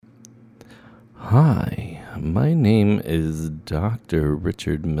Hi, my name is Dr.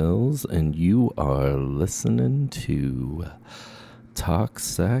 Richard Mills, and you are listening to Talk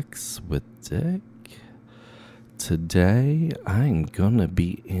Sex with Dick. Today, I'm gonna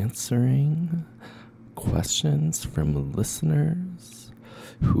be answering questions from listeners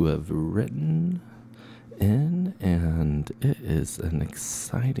who have written in, and it is an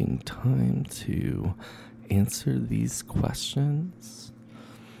exciting time to answer these questions.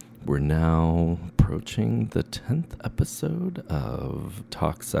 We're now approaching the 10th episode of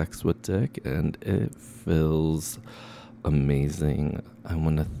Talk Sex with Dick, and it feels amazing. I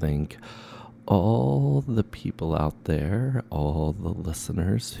want to thank all the people out there, all the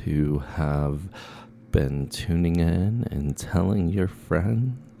listeners who have been tuning in and telling your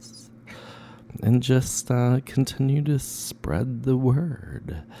friends, and just continue to spread the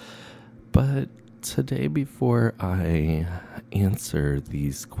word. But today, before I answer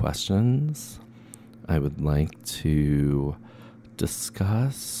these questions, I would like to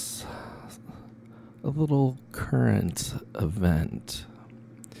discuss a little current event.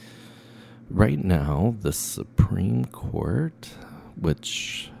 Right now, the Supreme Court,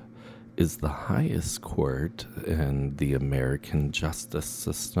 which is the highest court in the American justice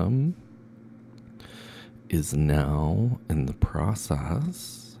system, is now in the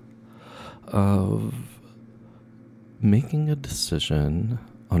process of making a decision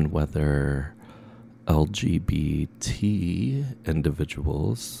on whether LGBT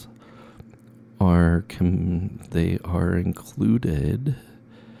individuals are included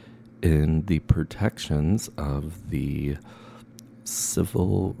in the protections of the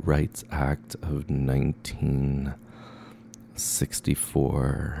Civil Rights Act of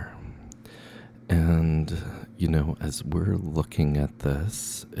 1964. And, as we're looking at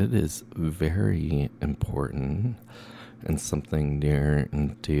this, it is very important and something near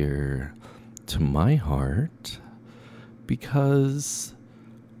and dear to my heart, because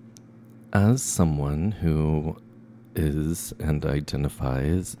as someone who is and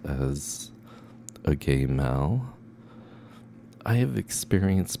identifies as a gay male, I have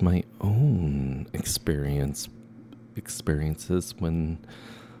experienced my own experiences when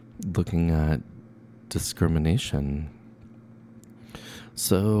looking at discrimination.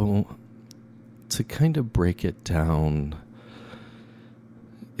 So, to kind of break it down,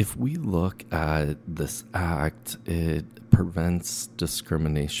 if we look at this act, it prevents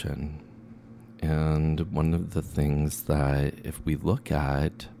discrimination. And one of the things that, if we look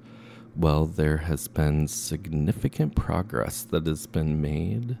at, there has been significant progress that has been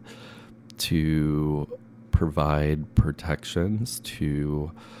made to provide protections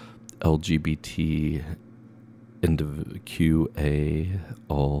to LGBT QA,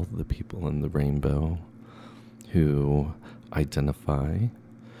 all the people in the rainbow who identify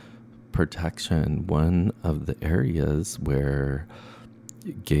protection. One of the areas where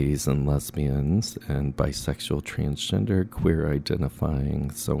gays and lesbians and bisexual, transgender, queer identifying,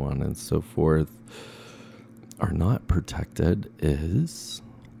 so on and so forth, are not protected is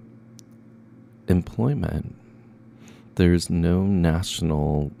employment. There's no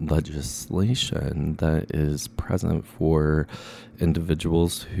national legislation that is present for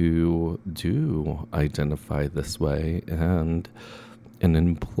individuals who do identify this way, and an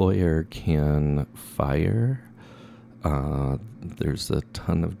employer can fire. There's a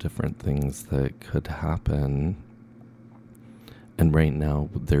ton of different things that could happen. And right now,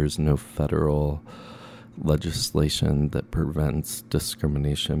 there's no federal legislation that prevents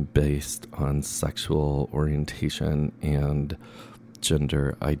discrimination based on sexual orientation and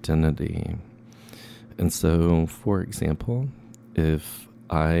gender identity. And so, for example, if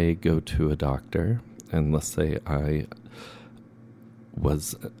I go to a doctor, and let's say I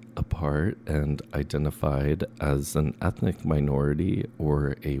was a part and identified as an ethnic minority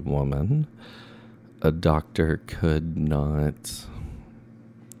or a woman, a doctor could not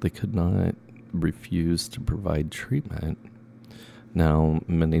refuse to provide treatment. Now,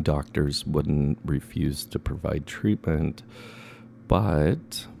 many doctors wouldn't refuse to provide treatment,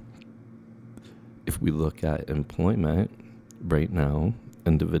 but if we look at employment right now,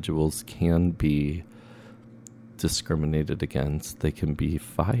 individuals can be discriminated against. They can be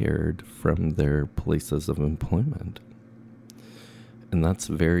fired from their places of employment. And that's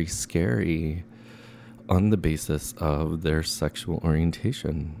very scary on the basis of their sexual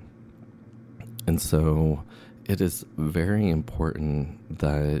orientation. And so it is very important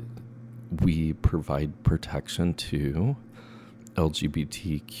that we provide protection to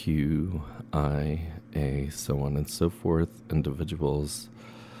LGBTQIA, so on and so forth, individuals,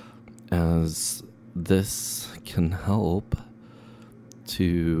 as this can help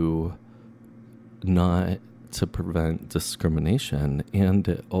to not to prevent discrimination, and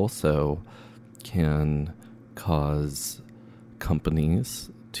it also can cause companies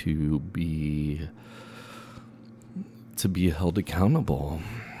to be held accountable.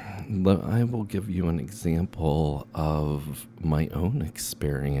 I will give you an example of my own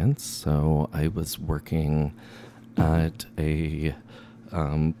experience. So I was working at a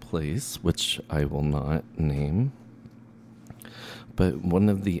place, which I will not name, but one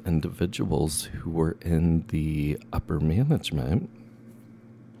of the individuals who were in the upper management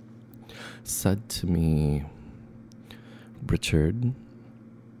said to me, "Richard,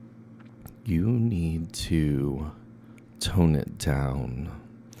 you need to tone it down."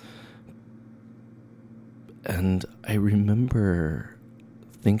 And I remember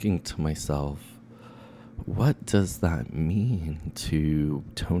thinking to myself, what does that mean to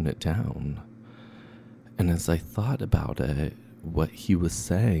tone it down? And as I thought about it, what he was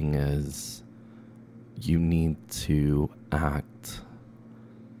saying is, you need to act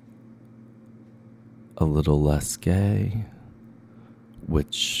a little less gay,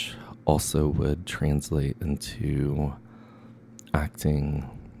 which also would translate into acting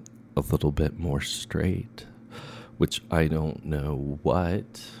a little bit more straight, which I don't know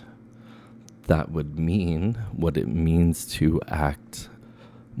what that would mean, what it means to act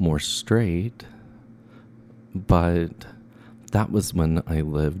more straight. But that was when I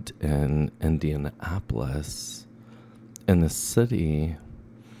lived in Indianapolis, in a city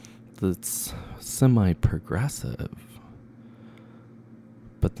that's semi-progressive.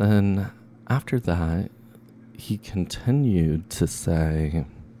 But then after that, he continued to say,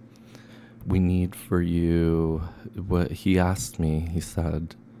 we need for you, what he asked me, he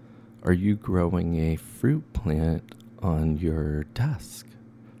said, are you growing a fruit plant on your desk?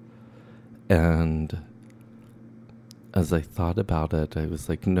 And as I thought about it, I was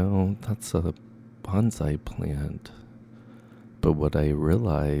like, no, that's a bonsai plant. But what I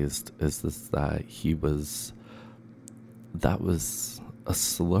realized is that that was a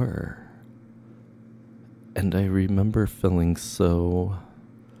slur. And I remember feeling so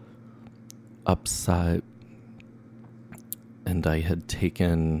upset, and I had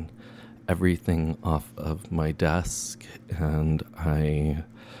taken everything off of my desk and I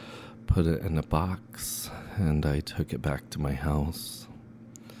put it in a box and I took it back to my house.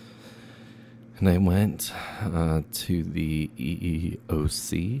 And I went to the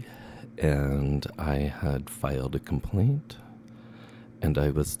EEOC and I had filed a complaint, and I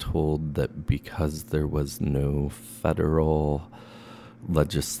was told that because there was no federal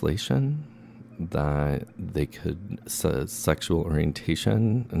legislation that they could, sexual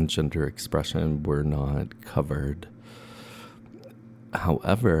orientation and gender expression were not covered.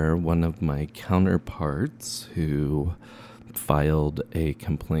 However, one of my counterparts who filed a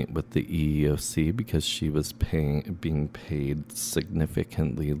complaint with the EEOC because she was being paid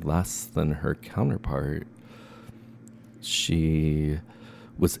significantly less than her counterpart, she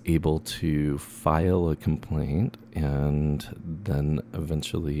was able to file a complaint, and then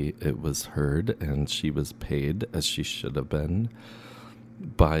eventually it was heard and she was paid as she should have been.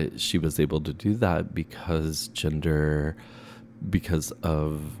 But she was able to do that because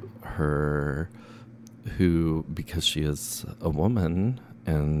because she is a woman,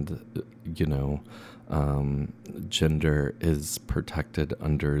 and gender is protected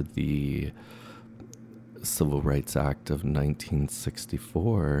under the Civil Rights Act of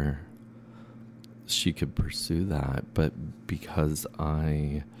 1964, she could pursue that. But because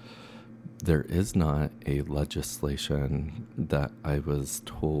there is not a legislation, that I was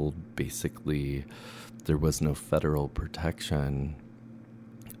told basically there was no federal protection,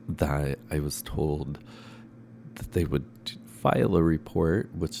 that I was told that they would file a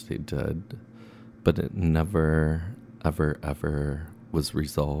report, which they did, but it never, ever, ever was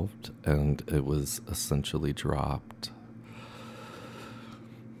resolved, and it was essentially dropped.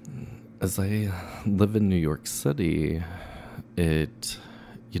 As I live in New York City,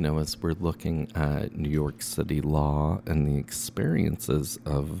 as we're looking at New York City law and the experiences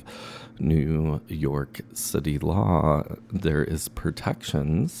of New York City law, there is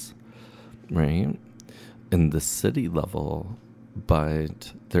protections, right, in the city level,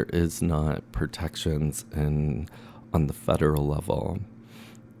 but there is not protections on the federal level.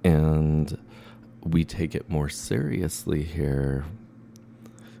 And we take it more seriously here,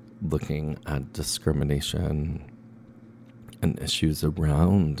 looking at discrimination and issues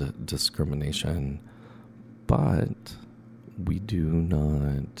around discrimination, but we do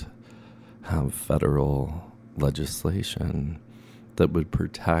not have federal legislation that would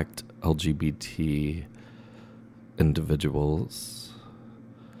protect LGBT individuals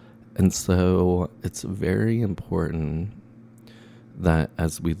And so it's very important that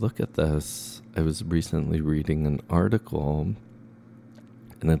as we look at this, I was recently reading an article,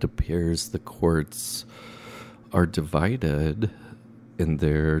 and it appears the courts are divided in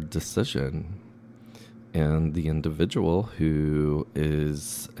their decision. And the individual who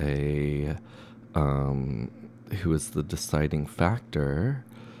is the deciding factor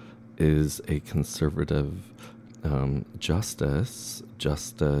is a conservative Justice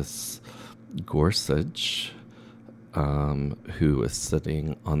Gorsuch, who is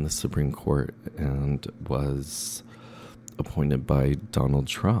sitting on the Supreme Court and was appointed by Donald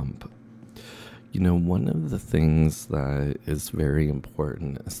Trump. You know, one of the things that is very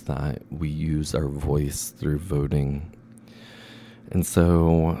important is that we use our voice through voting. And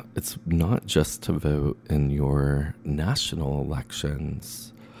so it's not just to vote in your national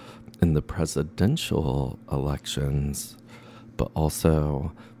elections, in the presidential elections, but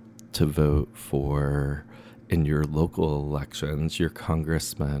also to vote for, in your local elections, your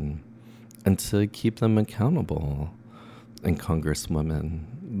congressmen, and to keep them accountable. And congresswomen,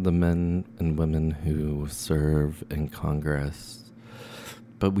 the men and women who serve in Congress.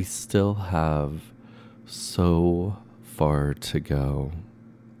 But we still have so far to go.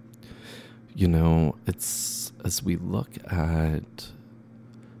 You know, it's as we look at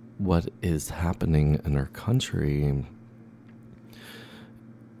what is happening in our country,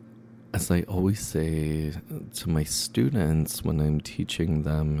 as I always say to my students when I'm teaching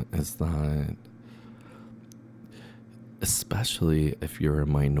them, is that especially if you're a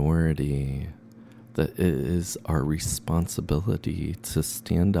minority, that it is our responsibility to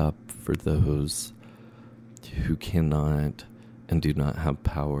stand up for those who cannot and do not have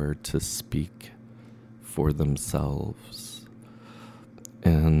power to speak for themselves.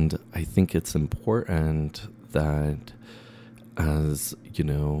 And I think it's important that, as you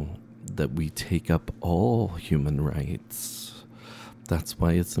know, that we take up all human rights. That's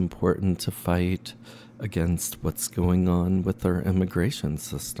why it's important to fight against what's going on with our immigration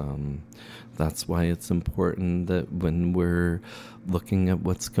system. That's why it's important that when we're looking at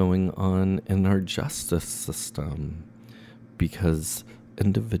what's going on in our justice system, because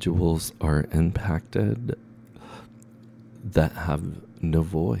individuals are impacted that have no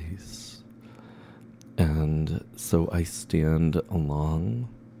voice. And so I stand along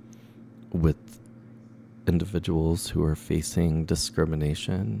with individuals who are facing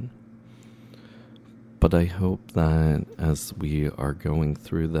discrimination. But I hope that as we are going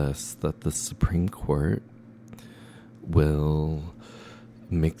through this, that the Supreme Court will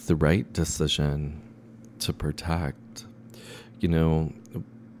make the right decision to protect. You know,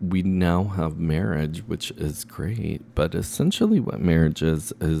 we now have marriage, which is great, but essentially what marriage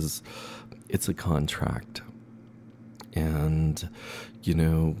is it's a contract. And, you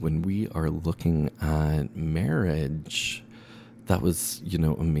know, when we are looking at marriage, that was, you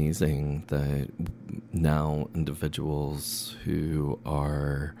know, amazing that now individuals who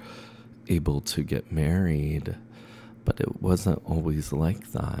are able to get married, but it wasn't always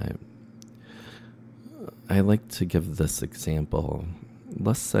like that. I like to give this example.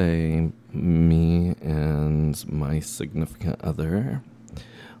 Let's say me and my significant other,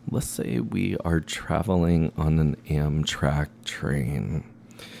 let's say we are traveling on an Amtrak train.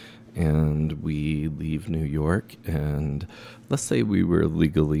 And we leave New York, and let's say we were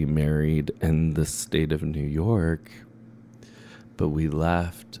legally married in the state of New York, but we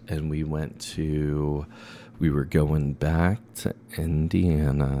left and we were going back to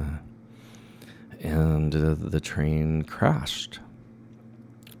Indiana, and the train crashed.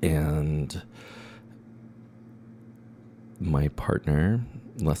 And my partner,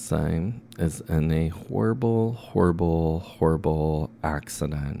 let's say, is in a horrible, horrible, horrible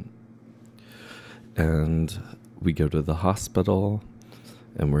accident. And we go to the hospital,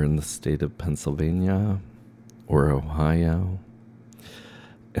 and we're in the state of Pennsylvania or Ohio.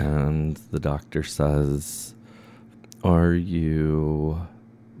 And the doctor says, "Are you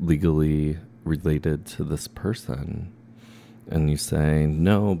legally related to this person?" And you say,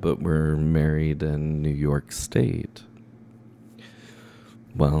 "No, but we're married in New York State."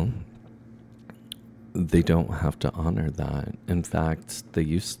 Well, they don't have to honor that. In fact, it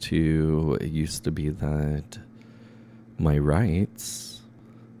used to be that my rights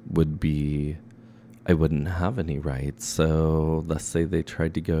would be, I wouldn't have any rights. So let's say they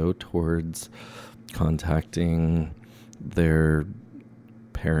tried to go towards contacting their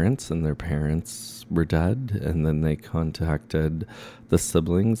parents, and their parents were dead, and then they contacted the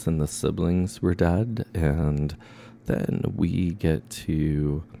siblings, and the siblings were dead, and then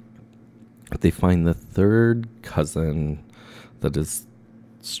they find the third cousin that is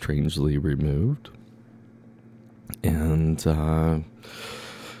strangely removed. And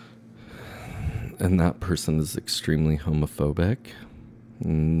that person is extremely homophobic.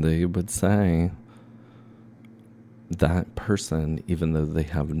 And they would say that person, even though they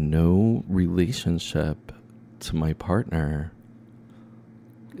have no relationship to my partner,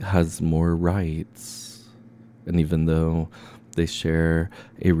 has more rights. And even though they share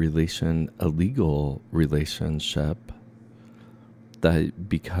a legal relationship, that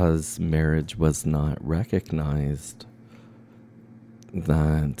because marriage was not recognized,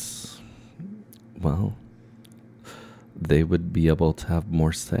 that, well, they would be able to have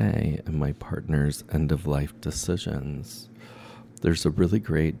more say in my partner's end-of-life decisions. There's a really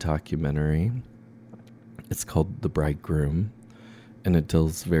great documentary. It's called The Bridegroom, and it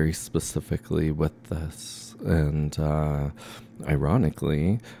deals very specifically with this. And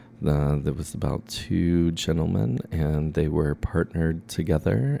ironically, there was about two gentlemen, and they were partnered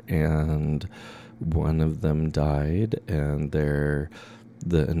together, and one of them died, and the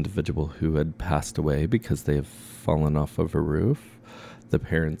individual who had passed away because they have fallen off of a roof, the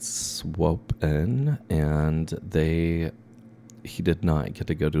parents swope in, and he did not get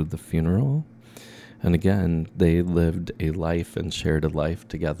to go to the funeral. And again, they lived a life and shared a life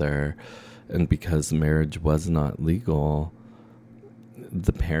together, and because marriage was not legal,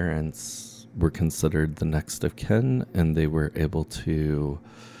 the parents were considered the next of kin, and they were able to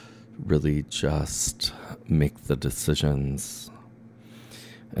really just make the decisions.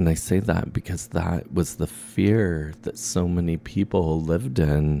 And I say that because that was the fear that so many people lived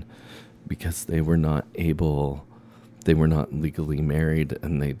in, because they were not legally married,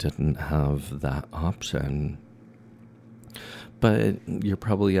 and they didn't have that option. But you're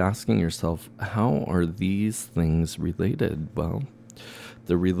probably asking yourself, how are these things related? Well,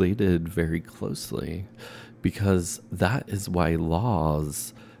 they're related very closely, because that is why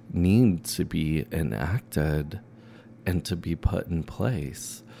laws need to be enacted and to be put in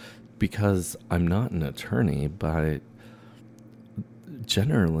place. Because I'm not an attorney, but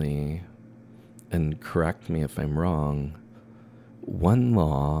generally, and correct me if I'm wrong, when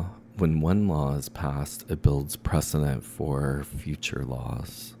one law is passed, it builds precedent for future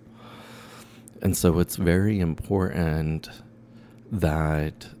laws. And so it's very important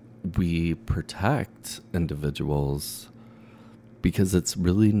that we protect individuals, because it's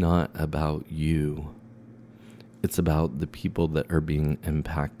really not about you. It's about the people that are being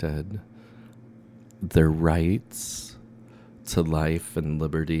impacted. Their rights to life and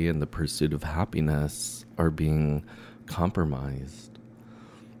liberty and the pursuit of happiness are being compromised.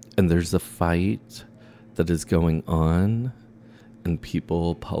 And there's a fight that is going on, and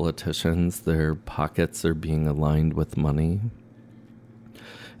politicians, their pockets are being aligned with money.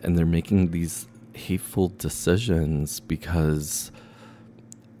 And they're making these hateful decisions because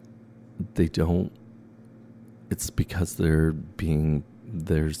it's because there's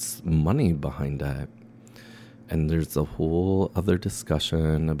money behind it. And there's a whole other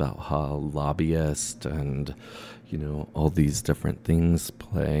discussion about how lobbyists and, all these different things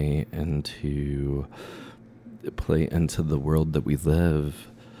play into the world that we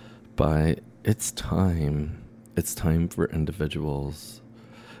live. But it's time for individuals.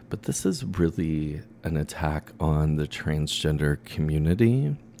 But this is really an attack on the transgender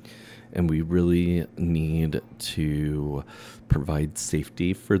community. And we really need to provide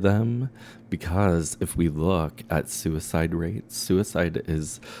safety for them, because if we look at suicide rates, suicide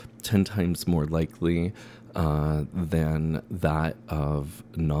is 10 times more likely than that of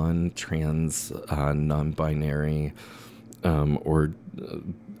non-trans, non-binary, or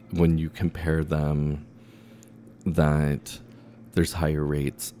when you compare them, that there's higher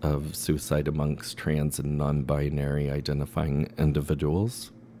rates of suicide amongst trans and non-binary identifying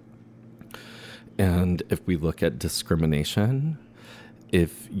individuals. And if we look at discrimination,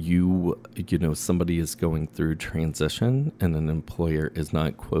 if somebody is going through transition and an employer is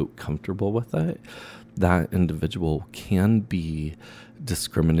not, quote, comfortable with it, that individual can be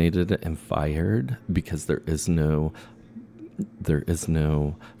discriminated and fired, because there is no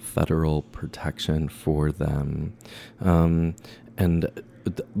federal protection for them. And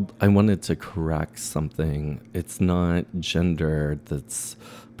I wanted to correct something. It's not gender that's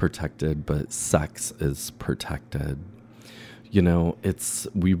protected, but sex is protected.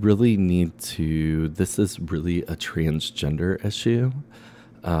 We really need to, this is really a transgender issue.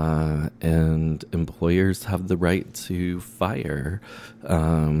 And employers have the right to fire.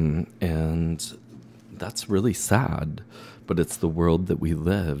 And that's really sad, but it's the world that we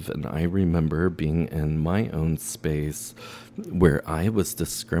live. And I remember being in my own space where I was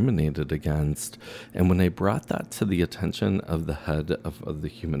discriminated against. And when I brought that to the attention of the head of the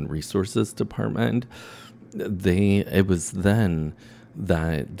Human Resources Department, it was then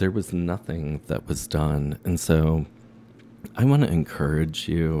that there was nothing that was done. And so I want to encourage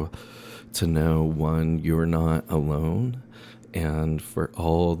you to know, one, you're not alone. And for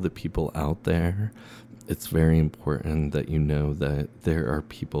all the people out there, it's very important that you know that there are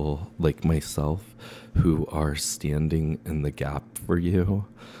people like myself who are standing in the gap for you.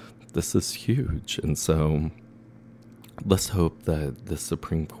 This is huge. And so let's hope that the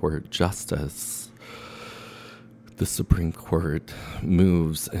Supreme Court justice, the Supreme Court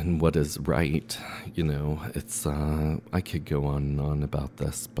moves in what is right. You know, it's, I could go on and on about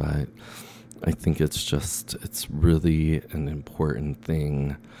this, but I think it's really an important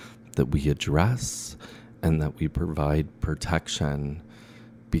thing that we address and that we provide protection,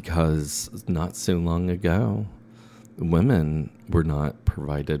 because not so long ago, women were not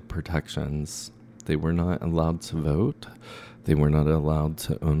provided protections. They were not allowed to vote. They were not allowed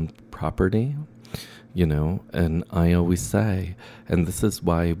to own property, you know, and I always say, and this is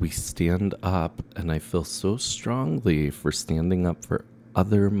why we stand up, and I feel so strongly for standing up for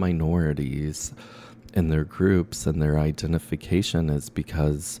other minorities and their groups and their identification, is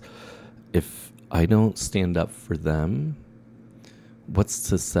because if I don't stand up for them, what's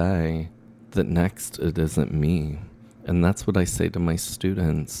to say that next it isn't me? And that's what I say to my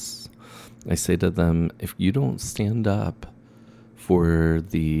students. I say to them, if you don't stand up for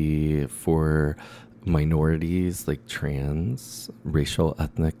minorities like trans, racial,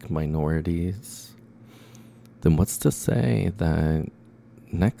 ethnic minorities, then what's to say that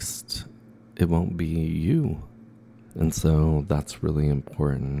next it won't be you? And so that's really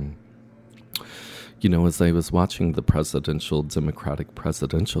important. You know, as I was watching the Democratic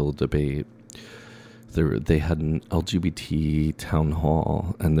presidential debate, they had an LGBT town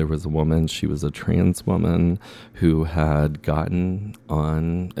hall, and there was a woman, she was a trans woman who had gotten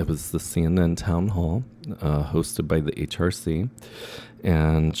on, it was the CNN town hall, hosted by the HRC,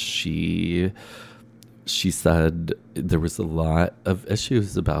 and she said there was a lot of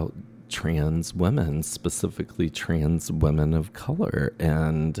issues about trans women, specifically trans women of color,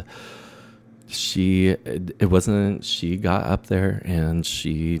 and she got up there and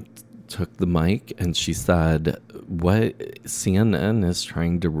she took the mic and she said, what CNN is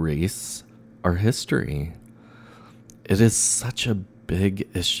trying to erase our history. It is such a big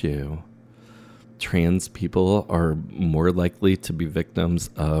issue. Trans people are more likely to be victims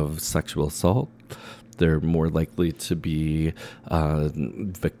of sexual assault. They're more likely to be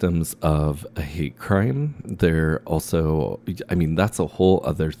victims of a hate crime. They're also, I mean, that's a whole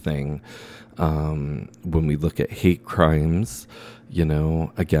other thing. When we look at hate crimes, you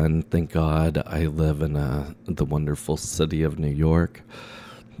know, again, thank God I live in the wonderful city of New York.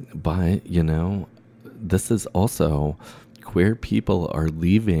 But, you know, this is also, queer people are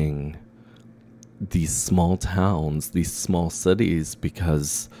leaving these small towns, these small cities,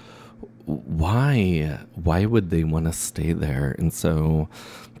 because why would they want to stay there? And so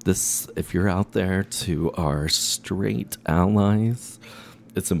this, if you're out there to our straight allies,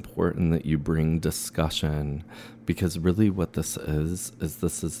 it's important that you bring discussion, because really what this is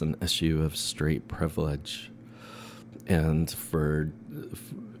this is an issue of straight privilege. And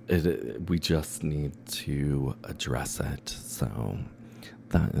we just need to address it. So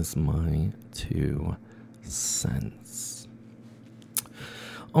that is my 2 cents.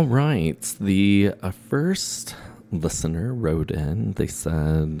 All right. The first listener wrote in. They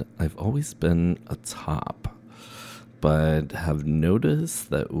said, I've always been a top, but have noticed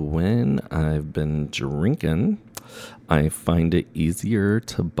that when I've been drinking, I find it easier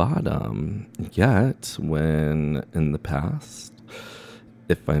to bottom. Yet, when in the past,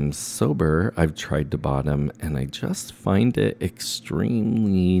 if I'm sober, I've tried to bottom, and I just find it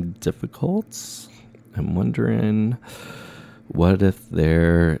extremely difficult. I'm wondering, what if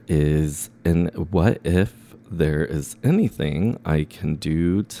there is anything I can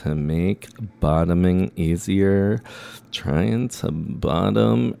do to make bottoming easier? Trying to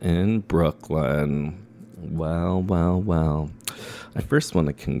bottom in Brooklyn. Well. I first want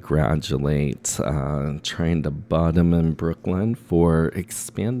to congratulate Trying to Bottom in Brooklyn for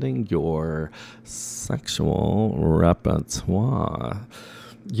expanding your sexual repertoire.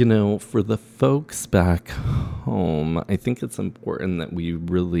 You know, for the folks back home, I think it's important that we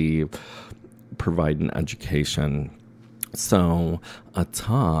really provide an education. So a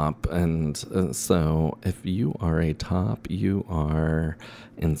top, and so if you are a top, you are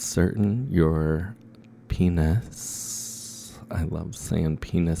inserting your penis. I love saying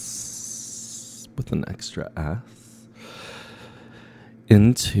penis with an extra S.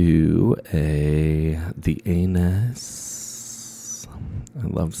 Into the anus. I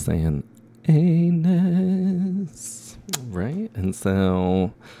love saying anus, right? And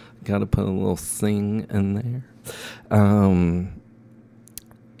so got to put a little sing in there.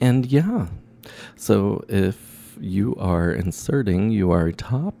 And yeah, so if you are inserting, you are a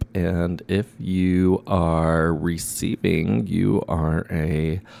top, and if you are receiving, you are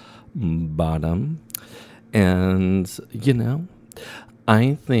a bottom. And,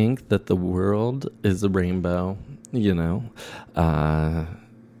 I think that the world is a rainbow, It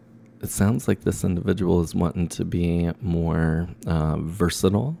sounds like this individual is wanting to be more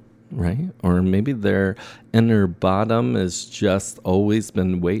versatile, right? Or maybe their inner bottom has just always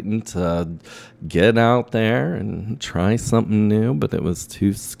been waiting to get out there and try something new, but it was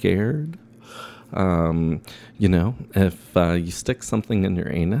too scared. If you stick something in your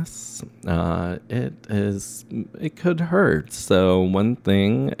anus, it could hurt. So one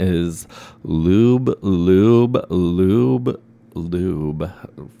thing is lube. 4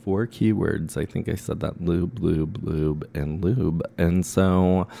 keywords. I think I said that: lube, and lube. And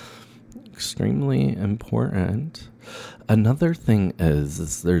so extremely important. Another thing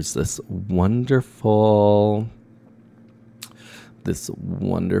is there's this wonderful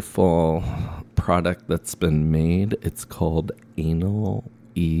product that's been made. It's called Anal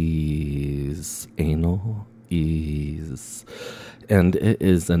Ease. Anal Ease. And it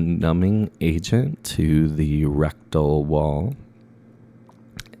is a numbing agent to the rectal wall.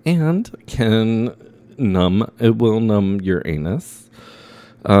 And can it will numb your anus.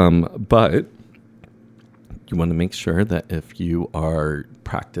 But you want to make sure that if you are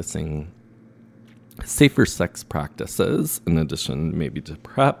practicing safer sex practices, in addition maybe to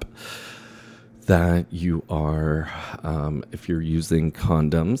PrEP, that you are, if you're using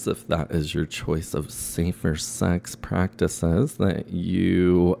condoms, if that is your choice of safer sex practices, that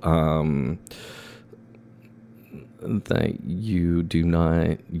you do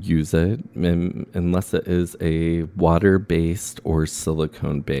not use it unless it is a water-based or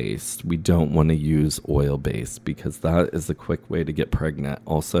silicone-based. We don't want to use oil-based because that is a quick way to get pregnant.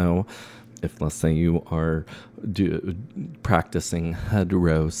 Also, if let's say you are practicing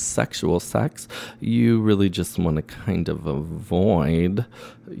heterosexual sex, you really just want to kind of avoid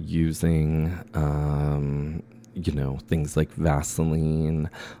using, things like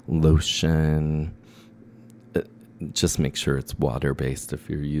Vaseline, lotion. Just make sure it's water-based if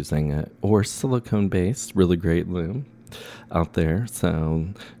you're using it, or silicone-based. Really great lube out there, so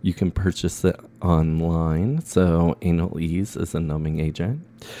you can purchase it online. So Anal Ease is a numbing agent.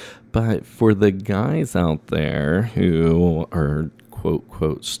 But for the guys out there who are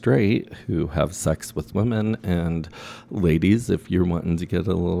quote straight, who have sex with women, and ladies, if you're wanting to get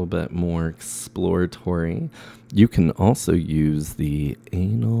a little bit more exploratory, you can also use the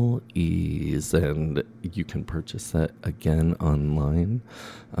Anal Ease, and you can purchase it again online.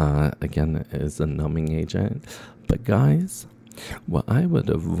 Again, it is a numbing agent. But guys, what I would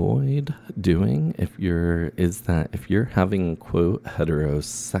avoid doing if you're having quote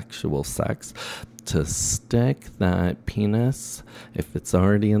heterosexual sex, to stick that penis, if it's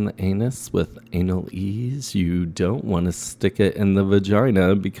already in the anus, with Anal Ease. You don't want to stick it in the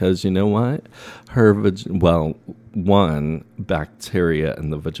vagina, because you know what? One, bacteria in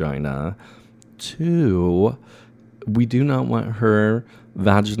the vagina. 2, we do not want her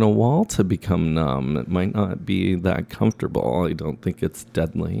vaginal wall to become numb. It might not be that comfortable. I don't think it's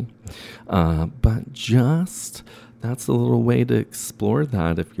deadly. But just, that's a little way to explore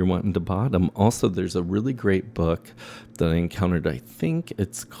that if you're wanting to bottom. Also, there's a really great book that I encountered. I think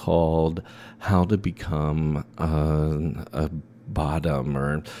it's called How to Become a Bottom,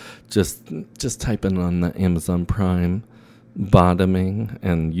 or just type in on the Amazon Prime bottoming,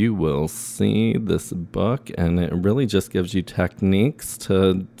 and you will see this book, and it really just gives you techniques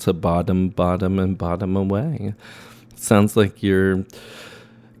to bottom and bottom away. Sounds like you're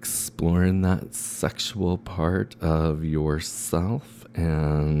exploring that sexual part of yourself,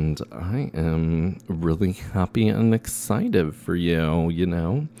 and I am really happy and excited for you.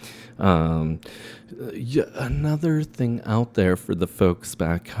 Another thing out there for the folks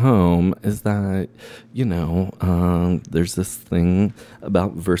back home is that, there's this thing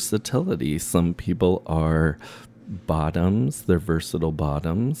about versatility. Some people are bottoms, they're versatile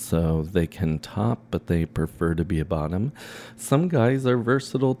bottoms, so they can top, but they prefer to be a bottom. Some guys are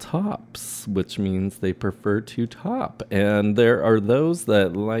versatile tops, which means they prefer to top. And there are those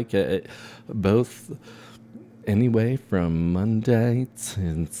that like it both anyway from Monday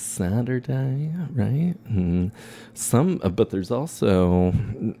to Saturday, right? And but there's also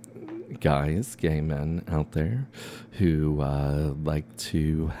guys, gay men out there who like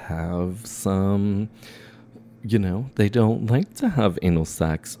to have some, they don't like to have anal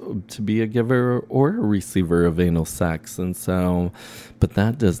sex, to be a giver or a receiver of anal sex. And so, but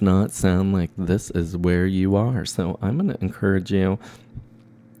that does not sound like this is where you are. So I'm going to encourage you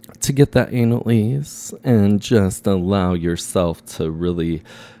to get that anal ease and just allow yourself to really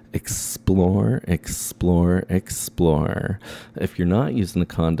explore. If you're not using a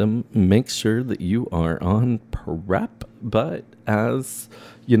condom, make sure that you are on PrEP. But as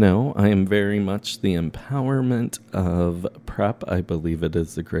you know, I am very much the empowerment of PrEP. I believe it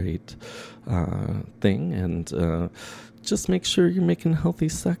is a great thing. And just make sure you're making healthy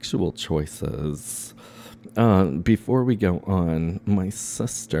sexual choices. Before we go on, my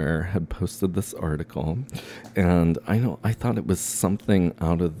sister had posted this article, and I thought it was something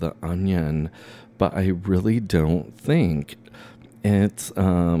out of The Onion, but I really don't think it's,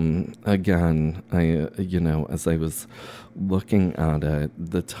 again, as I was looking at it,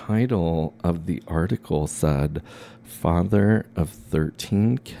 the title of the article said, "Father of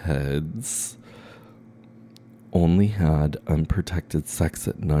 13 kids only had unprotected sex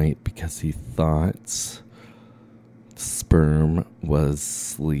at night because he thought sperm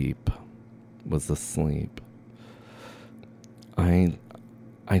was asleep." I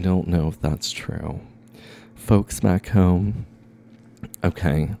don't know if that's true. Folks back home,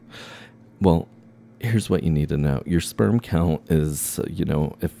 okay, well, here's what you need to know. Your sperm count is,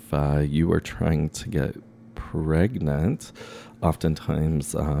 if you are trying to get pregnant,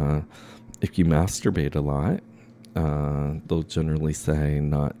 oftentimes if you masturbate a lot, they'll generally say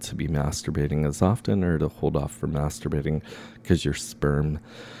not to be masturbating as often or to hold off from masturbating because your sperm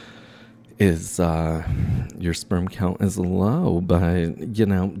count is low. But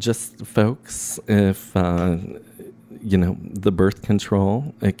just folks, if the birth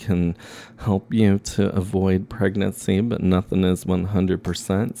control, it can help you to avoid pregnancy, but nothing is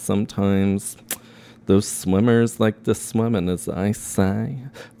 100%. Sometimes those swimmers like to swim, and as I say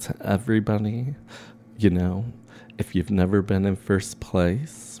to everybody, if you've never been in first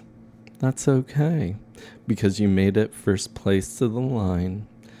place, that's okay, because you made it first place to the line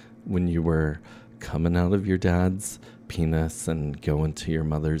when you were coming out of your dad's penis and going to your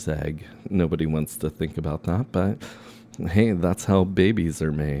mother's egg. Nobody wants to think about that, but hey, that's how babies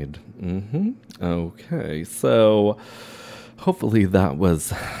are made. Okay, so hopefully that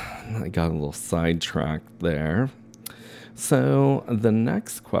was, I got a little sidetracked there. So the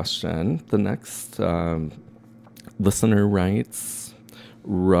next question, the next listener writes,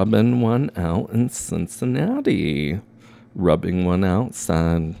 "Rubbing one out in Cincinnati." Rubbing one out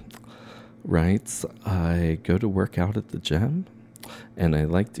said, writes, "I go to work out at the gym and I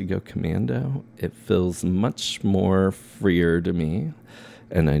like to go commando. It feels much more freer to me.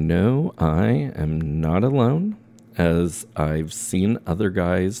 And I know I am not alone, as I've seen other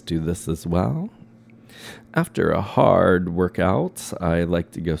guys do this as well. After a hard workout, I like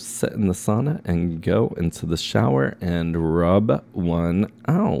to go sit in the sauna and go into the shower and rub one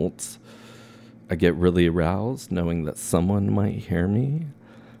out. I get really aroused knowing that someone might hear me.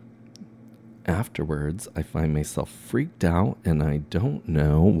 Afterwards, I find myself freaked out and I don't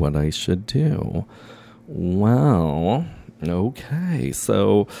know what I should do." Well, okay,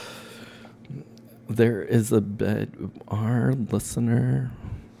 so there is a bit, our listener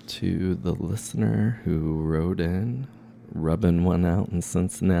to the listener who wrote in, rubbing one out in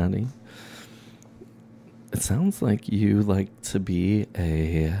Cincinnati. It sounds like you like to be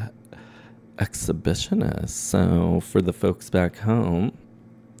a exhibitionist. So for the folks back home,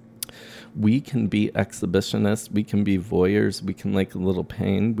 we can be exhibitionists, we can be voyeurs, we can like a little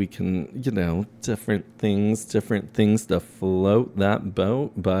pain, we can, different things to float that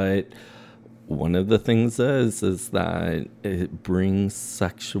boat. But one of the things is that it brings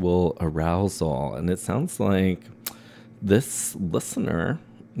sexual arousal. And it sounds like this listener,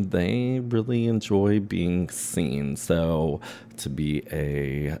 they really enjoy being seen. So to be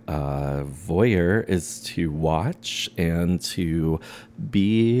a voyeur is to watch, and to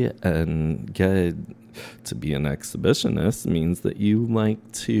be an exhibitionist means that you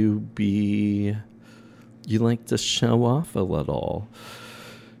like to show off a little.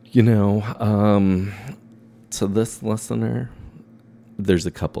 To this listener, there's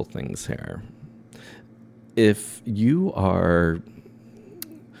a couple things here. If you are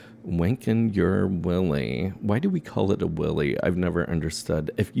wanking your willy, why do we call it a willy? I've never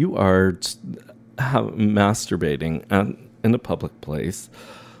understood. If you are masturbating in a public place,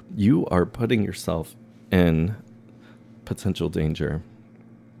 you are putting yourself in potential danger,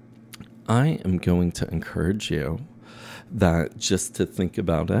 I am going to encourage you that just to think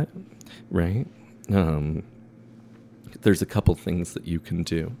about it, right? There's a couple things that you can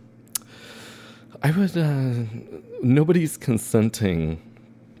do. I would, nobody's consenting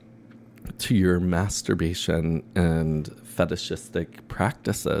to your masturbation and fetishistic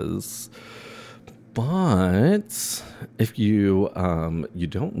practices. But if you you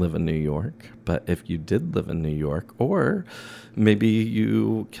don't live in New York, but if you did live in New York, or maybe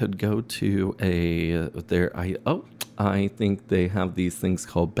you could go to I think they have these things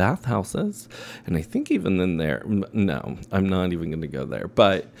called bathhouses, and I think even in there, no, I'm not even going to go there.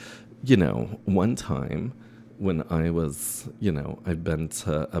 But one time when I was, I've been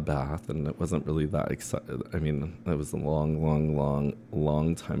to a bath, and it wasn't really that excited. I mean, it was a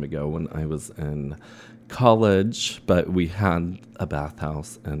long time ago when I was in college, but we had a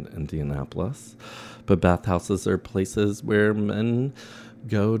bathhouse in Indianapolis. But bathhouses are places where men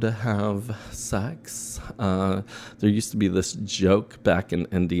go to have sex. There used to be this joke back in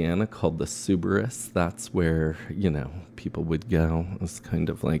Indiana called the Subarus. That's where, people would go. It's kind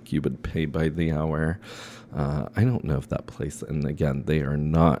of like you would pay by the hour. I don't know if that place, and again, they are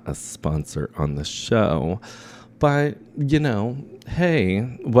not a sponsor on the show, but, hey,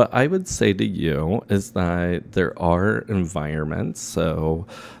 what I would say to you is that there are environments. So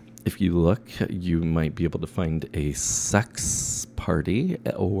if you look, you might be able to find a sex party,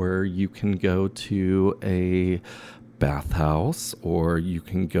 or you can go to a bathhouse, or you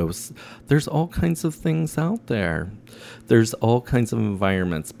can go, there's all kinds of things out there. There's all kinds of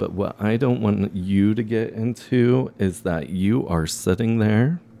environments, but what I don't want you to get into is that you are sitting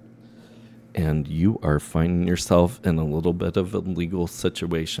there and you are finding yourself in a little bit of a legal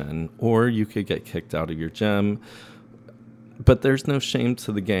situation, or you could get kicked out of your gym. But there's no shame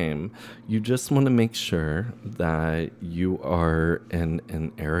to the game. You just want to make sure that you are in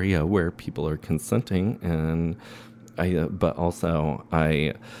an area where people are consenting, and but also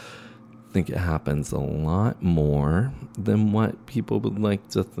I think it happens a lot more than what people would like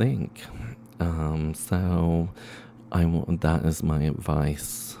to think. So that is my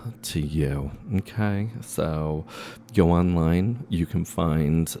advice to you. Okay, so go online. You can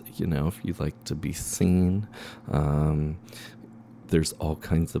find, if you like to be seen, there's all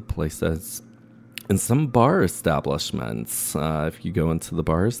kinds of places. And some bar establishments, if you go into the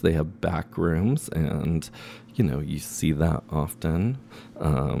bars, they have back rooms, and you see that often,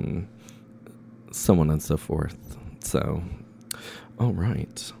 so on and so forth. So, all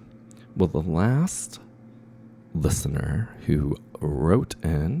right. Well, the last listener who wrote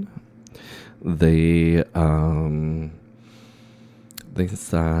in, they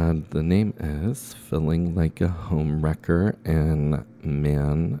said the name is Feeling Like a Homewrecker in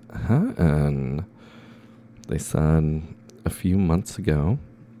Manhattan. They said a few months ago,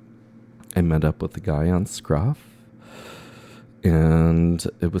 I met up with a guy on Scruff, and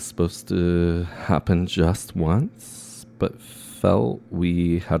it was supposed to happen just once, but felt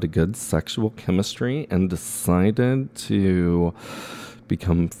we had a good sexual chemistry and decided to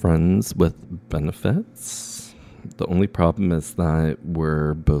become friends with benefits. The only problem is that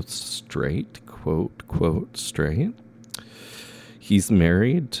we're both straight, quote, straight. He's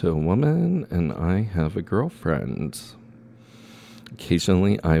married to a woman, and I have a girlfriend.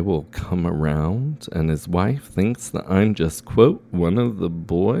 Occasionally, I will come around, and his wife thinks that I'm just, quote, one of the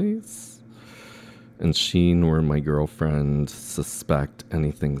boys. And she nor my girlfriend suspect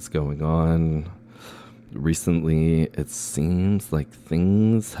anything's going on. Recently, it seems like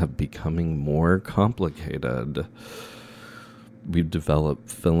things have becoming more complicated. We've developed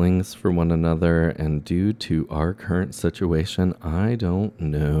feelings for one another, and due to our current situation, I don't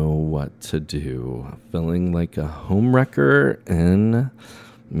know what to do. Feeling like a homewrecker in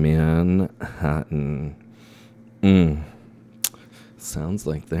Manhattan. Sounds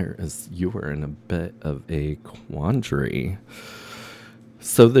like you are in a bit of a quandary.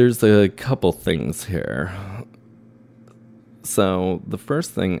 So there's a couple things here. So the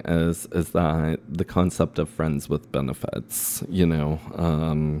first thing is that the concept of friends with benefits,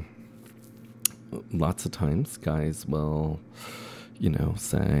 lots of times guys will,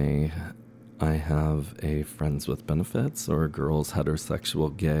 say, I have a friends with benefits, or girls,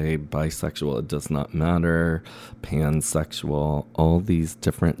 heterosexual, gay, bisexual, it does not matter, pansexual, all these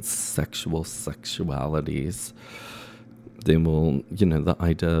different sexualities. They will, the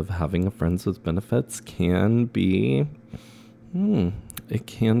idea of having a friends with benefits can be, it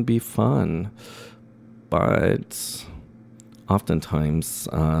can be fun, but oftentimes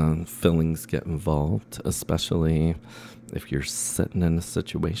feelings get involved, especially if you're sitting in a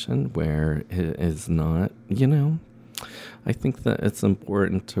situation where it is not, I think that it's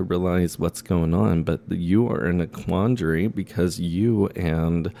important to realize what's going on, but you are in a quandary because you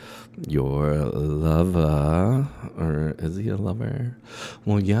and your lover, or is he a lover?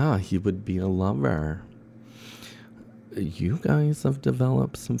 Well, yeah, he would be a lover. You guys have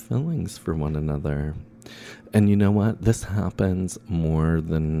developed some feelings for one another. And you know what? This happens more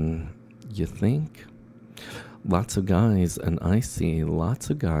than you think. Lots of guys, and I see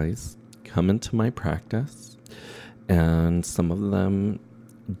lots of guys come into my practice, and some of them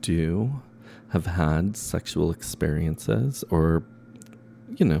have had sexual experiences, or,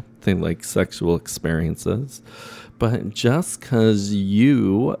 they like sexual experiences. But just because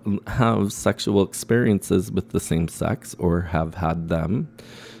you have sexual experiences with the same sex, or have had them,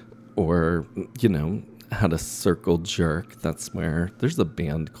 or, had a circle jerk. That's where there's a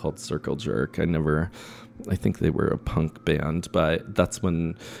band called Circle Jerk. I think they were a punk band, but that's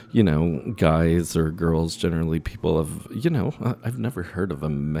when, guys or girls, generally people have, I've never heard of a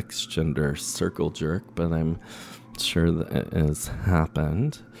mixed gender circle jerk, but I'm sure that it has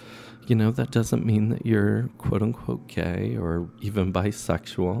happened. That doesn't mean that you're quote unquote gay or even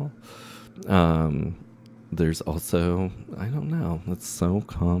bisexual. There's also, I don't know, it's so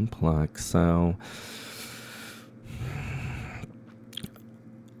complex. So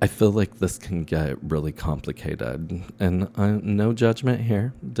I feel like this can get really complicated, and no judgment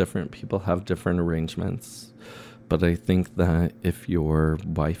here. Different people have different arrangements, but I think that if your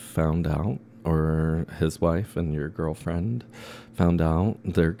wife found out, or his wife and your girlfriend found out,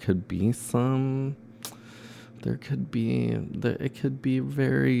 it could be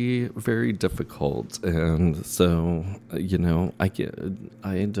very, very difficult. And so,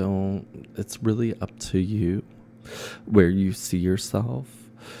 it's really up to you where you see yourself.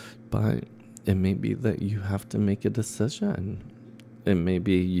 But it may be that you have to make a decision. It may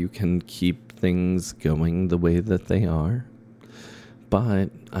be you can keep things going the way that they are.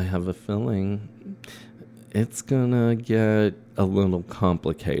 But I have a feeling it's gonna get a little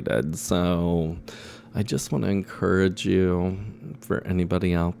complicated. So I just want to encourage you, for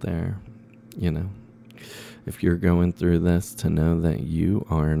anybody out there, if you're going through this, to know that you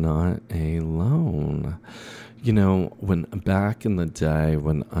are not alone. When back in the day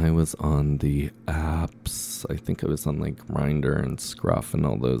when I was on the apps, I think I was on like Grindr and Scruff and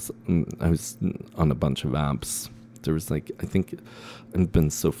all those. I was on a bunch of apps. There was I think I've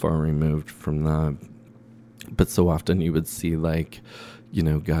been so far removed from that. But so often you would see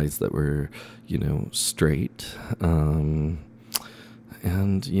guys that were, straight. And,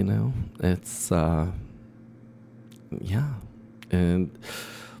 it's, yeah. And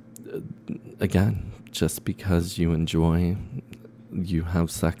again, just because you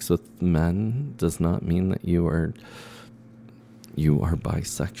have sex with men does not mean that you are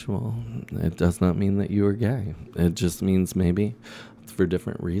bisexual. It does not mean that you are gay. It just means maybe for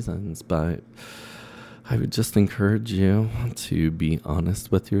different reasons. But I would just encourage you to be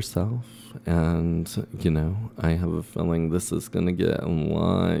honest with yourself. And, I have a feeling this is going to get a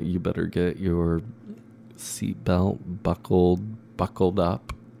lot. You better get your seatbelt buckled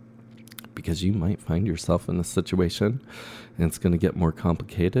up, because you might find yourself in a situation and it's going to get more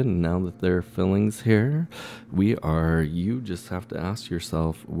complicated. And now that there are feelings here, you just have to ask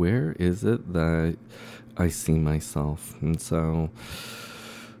yourself, where is it that I see myself? And so,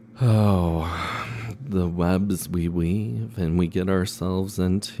 the webs we weave and we get ourselves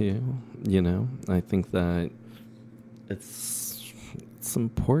into, I think that it's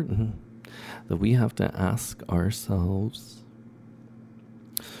important that we have to ask ourselves,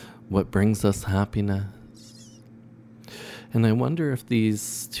 what brings us happiness? And I wonder if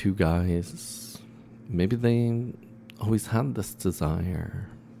these two guys, maybe they always had this desire,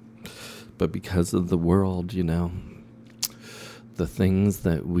 but because of the world, the things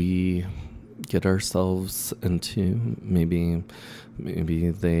that we get ourselves into, maybe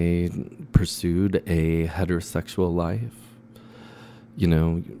they pursued a heterosexual life.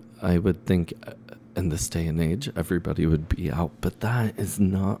 I would think in this day and age, everybody would be out, but that is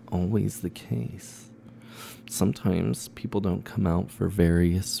not always the case. Sometimes people don't come out for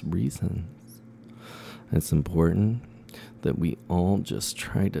various reasons. It's important that we all just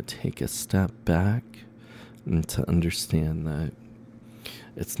try to take a step back and to understand that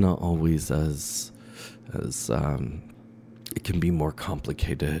it's not always as it can be more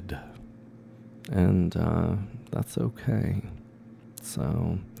complicated, and that's okay.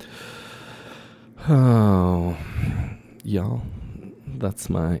 So, y'all, that's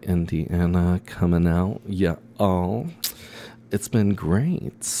my Indiana coming out. Yeah, all. it's been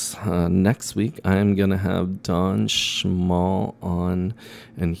great. Next week, I'm going to have Don Schmal on,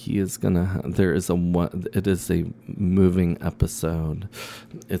 and he is going to, it is a moving episode.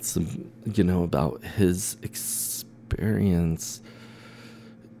 It's, about his experience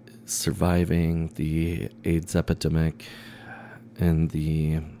surviving the AIDS epidemic in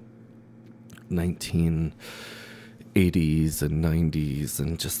the 1980s and 90s,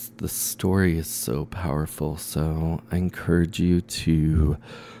 and just the story is so powerful. So I encourage you to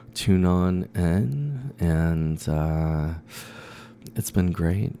tune on in, and it's been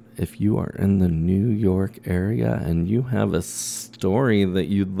great. If you are in the New York area and you have a story that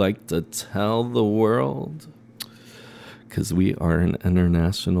you'd like to tell the world, because we are an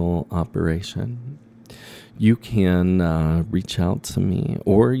international operation, you can reach out to me,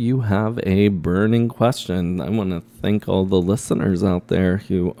 or you have a burning question. I want to thank all the listeners out there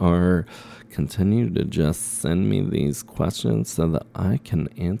who are continue to just send me these questions so that I can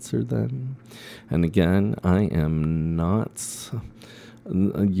answer them. And again, I am not,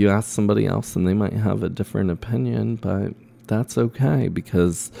 you ask somebody else and they might have a different opinion, but that's okay,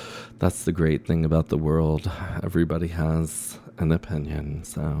 because that's the great thing about the world. Everybody has an opinion.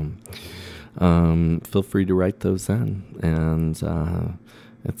 So feel free to write those in. And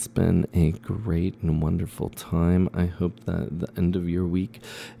it's been a great and wonderful time. I hope that the end of your week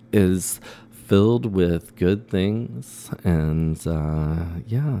is filled with good things. And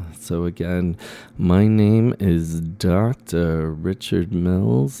so again, my name is Dr. Richard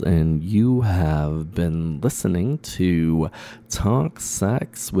Mills, and you have been listening to Talk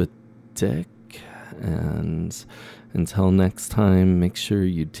Sex with Dick. And until next time, make sure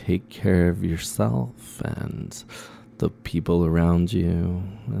you take care of yourself and the people around you,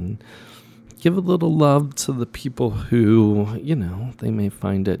 and give a little love to the people who, they may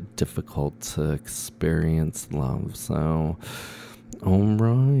find it difficult to experience love. So, all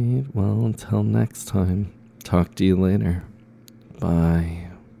right. Well, until next time, talk to you later. Bye.